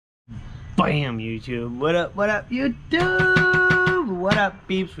Bam, YouTube. What up, YouTube? What up,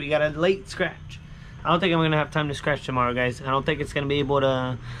 peeps? We got a late scratch. I don't think I'm gonna have time to scratch tomorrow, guys. I don't think it's gonna be able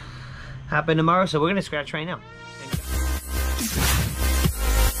to happen tomorrow, so we're gonna scratch right now.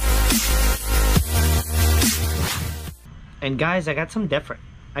 And guys, I got some different.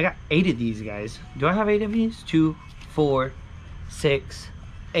 I got 8 of these, guys. Do I have 8 of these? 2, 4, 6,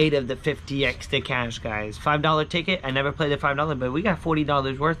 8 of the 50x to cash, guys. $5 ticket. I never played the $5, but we got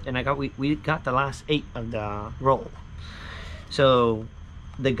 $40 worth, and we got the last 8 of the roll. So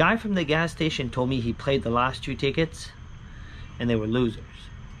the guy from the gas station told me he played the last 2 tickets, and they were losers.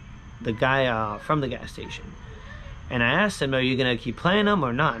 The guy from the gas station. And I asked him, are you gonna keep playing them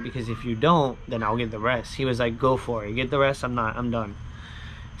or not? Because if you don't, then I'll get the rest. He was like, go for it. Get the rest. I'm done.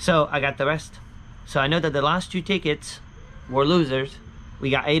 So I got the rest. So I know that the last 2 tickets were losers. We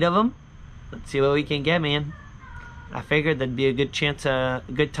got 8 of them. Let's see what we can get, man. I figured that'd be a good chance, a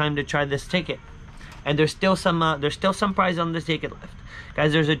good time to try this ticket. And there's still some prize on this ticket left,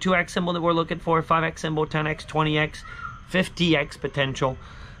 guys. There's a 2x symbol that we're looking for, 5x symbol, 10x, 20x, 50x potential.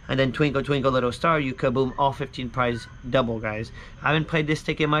 And then twinkle twinkle little star, you kaboom, all 15 prize double, guys. I haven't played this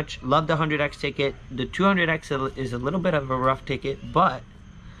ticket much. Love the 100x ticket. The 200x is a little bit of a rough ticket, but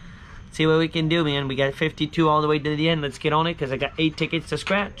see what we can do, man. We got 52 all the way to the end. Let's get on it, because I got 8 tickets to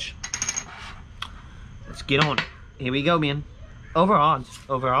scratch. Let's get on it. Here we go, man. Over odds.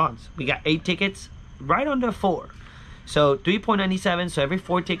 We got 8 tickets, right under 4. So 3.97. So every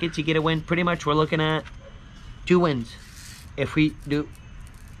 4 tickets you get a win. Pretty much we're looking at 2 wins if we do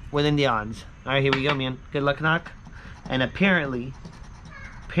within the odds. All right, here we go, man. Good luck, knock. And apparently,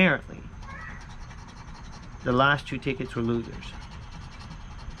 the last 2 tickets were losers.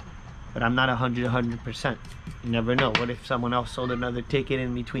 But I'm not 100%. You never know. What if someone else sold another ticket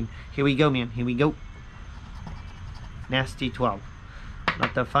in between? Here we go, man. Here we go. Nasty 12.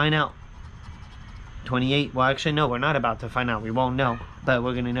 About to find out. 28. Well, actually, no. We're not about to find out. We won't know. But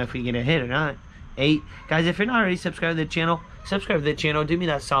we're going to know if we get a hit or not. 8. Guys, if you're not already subscribed to the channel, subscribe to the channel. Do me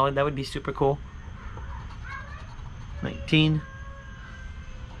that solid. That would be super cool. 19.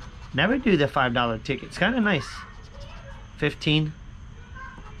 Never do the $5 tickets. Kind of nice. 15.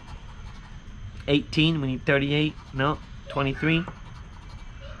 18. We need 38. No. 23.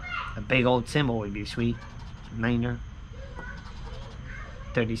 A big old symbol would be sweet. 9er.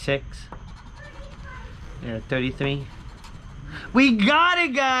 36. Yeah, 33. We got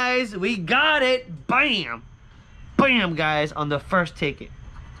it, guys. We got it. Bam. Bam, guys, on the first ticket.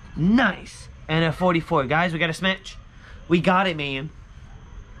 Nice. And a 44. Guys, we got a smash. We got it, man.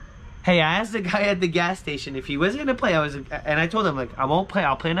 Hey, I asked the guy at the gas station if he was going to play. And I told him, like, I won't play.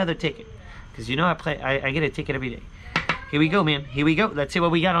 I'll play another ticket. Because, you know, I get a ticket every day. Here we go, man. Here we go. Let's see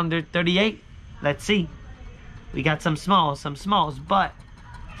what we got under 38. Let's see. We got some smalls, but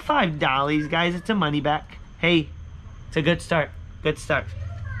 $5, guys. It's a money back. Hey, it's a good start. Good start.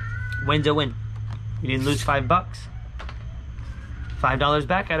 Win's a win. We didn't lose $5. $5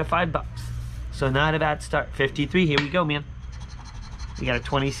 back out of $5. So not a bad start. 53. Here we go, man. We got a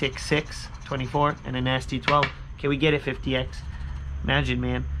 26, 6, 24, and a nasty 12. Can we get it? 50x. Imagine,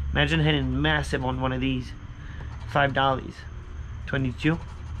 man. Imagine hitting massive on one of these. $5. 22.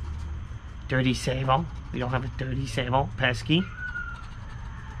 Dirty save-all. We don't have a dirty save-all. Pesky.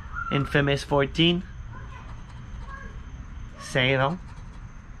 Infamous 14. Save-all.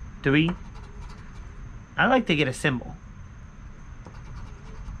 3. I like to get a symbol.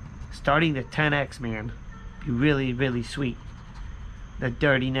 Starting the 10x, man. Be really, really sweet. The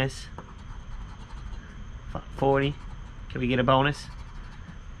dirtiness. 40. Can we get a bonus?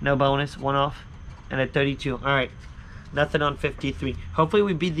 No bonus. 1 off. And a 32. Alright. Nothing on 53. Hopefully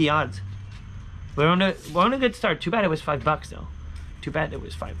we beat the odds. We're on a good start. Too bad it was $5 though. Too bad it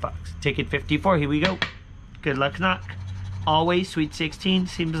was $5. Ticket 54. Here we go. Good luck, knock. Always Sweet 16.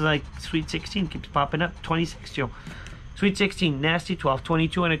 Seems like Sweet 16 keeps popping up. 26, Joe. Sweet 16. Nasty 12.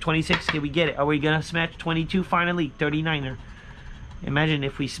 22 and a 26. Can we get it? Are we going to smash 22 finally? 39er. Imagine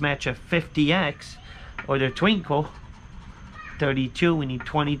if we smash a 50x or the twinkle. 32. We need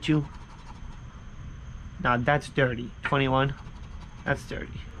 22. Now that's dirty. 21. That's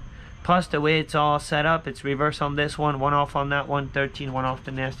dirty. Plus the way it's all set up, it's reverse on this one. 1 off on that one. 13. 1 off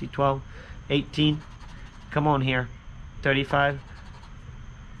the nasty 12. 18. Come on here. 35.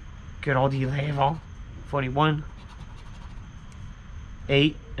 Good old delay. 41.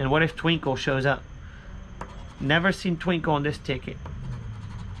 8. And what if Twinkle shows up? Never seen Twinkle on this ticket.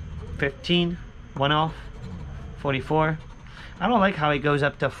 15. 1 off. 44. I don't like how it goes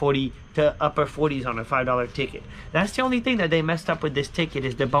up to 40 to upper 40s on a $5 ticket. That's the only thing that they messed up with this ticket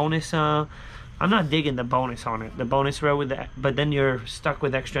is the bonus I'm not digging the bonus on it. The bonus row with that, but then you're stuck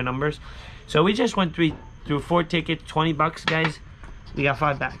with extra numbers. So we just went through 4 tickets, 20 bucks, guys. We got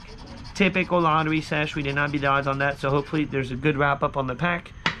 5 back. Typical lottery sesh. We did not beat the odds on that. So hopefully there's a good wrap up on the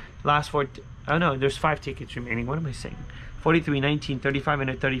pack. Last 4. Oh no, there's 5 tickets remaining. What am I saying? 43, 19, 35, and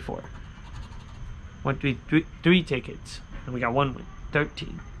a 34. 1, 2, 3 tickets, and we got 1 win.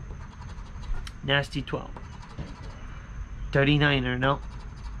 13. Nasty 12. 39er, no.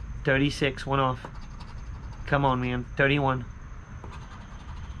 36, 1 off. Come on, man. 31.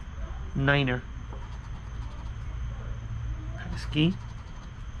 9er. Ski.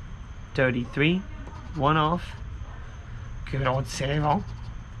 33, 1 off. Good old save.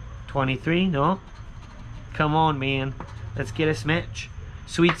 23, no. Come on, man. Let's get a smash.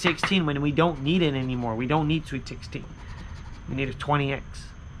 Sweet 16 when we don't need it anymore. We don't need Sweet 16. We need a 20x.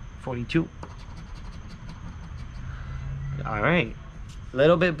 42. Alright.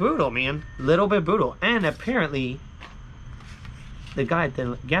 Little bit brutal, man. Little bit brutal. And apparently, the guy at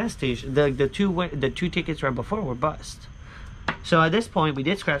the gas station, the two tickets right before were bust. So at this point, we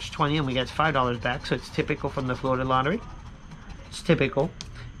did scratch 20 and we got $5 back. So it's typical from the Florida lottery. It's typical.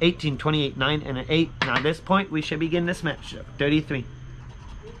 18, 28, 9, and an 8. Now at this point, we should be getting this match up. 33.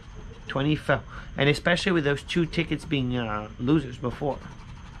 24. And especially with those 2 tickets being losers before.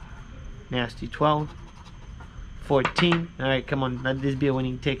 Nasty 12. 14. Alright, come on. Let this be a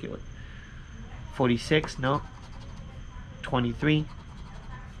winning ticket. 46. No. 23.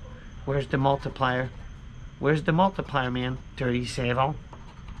 Where's the multiplier? Where's the multiplier, man? 37.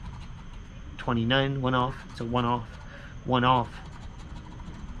 29. 1 off. It's a 1 off. 1 off.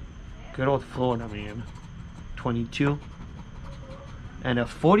 Good old Florida, man. 22. And a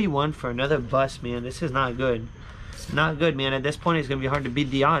 41 for another bust, man. This is not good. Not good, man. At this point, it's going to be hard to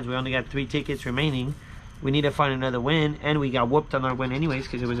beat the odds. We only got 3 tickets remaining. We need to find another win. And we got whooped on our win anyways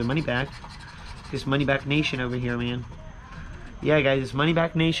because it was a money back. This money back nation over here, man. Yeah, guys, it's money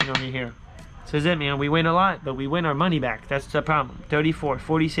back nation over here. This is it, man. We win a lot, but we win our money back. That's the problem. 34,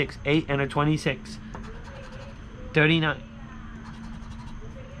 46, 8, and a 26. 39.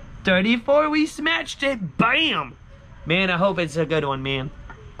 34, we smashed it. Bam! Man, I hope it's a good one, man.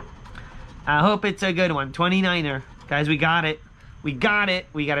 I hope it's a good one. 29er. Guys, we got it. We got it.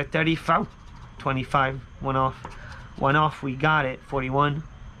 We got a 34. 25. 1 off. 1 off. We got it. 41.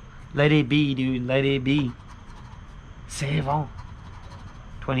 Let it be, dude. Let it be. Save on.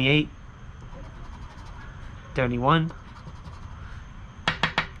 28. 31.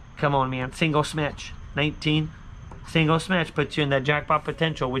 Come on, man. Single smash. 19. Single smash puts you in that jackpot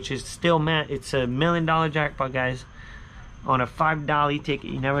potential, which is still mad. It's $1 million jackpot, guys. On a $5 ticket.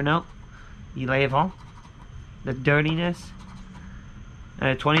 You never know. You lay on. The dirtiness.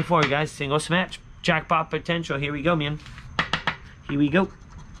 24, guys. Single smash. Jackpot potential. Here we go, man. Here we go.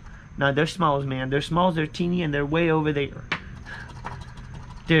 Now, they're smalls, man. They're smalls, they're teeny, and they're way over there.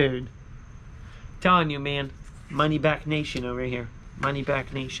 Dude. Telling you, man. Money back nation over here. Money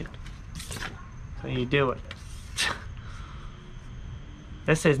back nation. That's how you do it.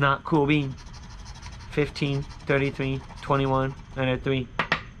 This is not cool bean. 15, 33, 21, and a 3.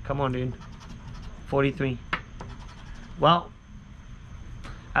 Come on, dude. 43. Well,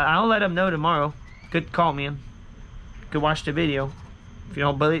 I'll let them know tomorrow. Good call, man. Go watch the video. If you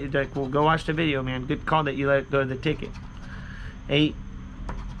don't believe it, well, go watch the video, man. Good call that you let go of the ticket. 8.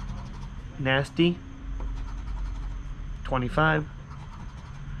 Nasty. 25.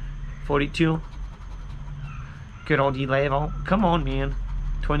 42. Good old level. Come on, man.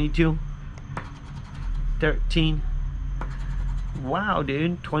 22. 13. Wow,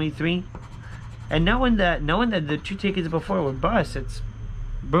 dude. 23. And knowing that the 2 tickets before were bust, it's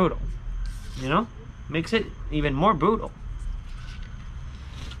brutal. You know? Makes it even more brutal.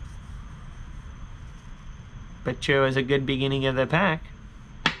 But sure was a good beginning of the pack.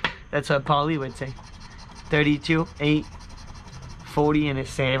 That's what Paulie would say. 32, 8, 40, and a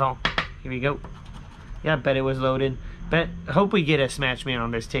save on. Here we go. Yeah, I bet it was loaded. But hope we get a smash, man,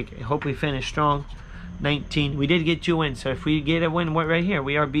 on this ticket. Hope we finish strong. 19. We did get 2 wins, so if we get a win right here,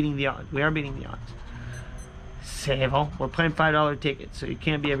 we are beating the odds. We are beating the odds. Save on. We're playing $5 tickets, so you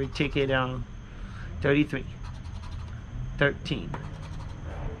can't be every ticket. 33. 13.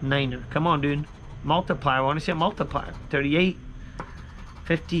 9er. Come on, dude. Multiplier. I want to see a multiplier. 38.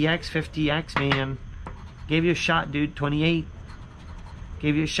 50x, 50x, man. Gave you a shot, dude. 28.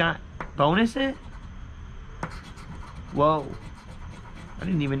 Gave you a shot. Bonus it? Whoa. I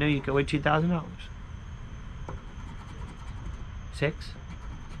didn't even know you could win $2,000. 6.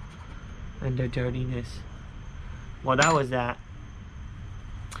 And the dirtiness. Well, that was that.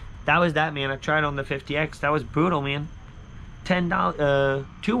 That was that, man. I tried on the 50x. That was brutal, man. $10.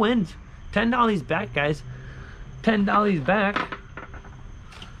 2 wins. $10 back, guys. $10 back.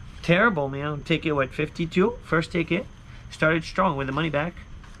 Terrible, man. Ticket, what, 52? First ticket. Started strong with the money back.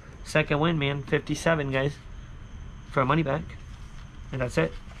 Second win, man, 57, guys. For money back. And that's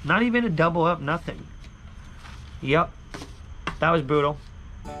it. Not even a double up, nothing. Yep. That was brutal.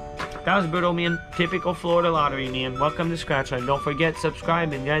 That was brutal, man. Typical Florida lottery, man. Welcome to Scratch Life. Don't forget,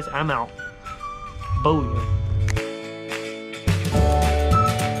 subscribing, guys. I'm out. Booyah.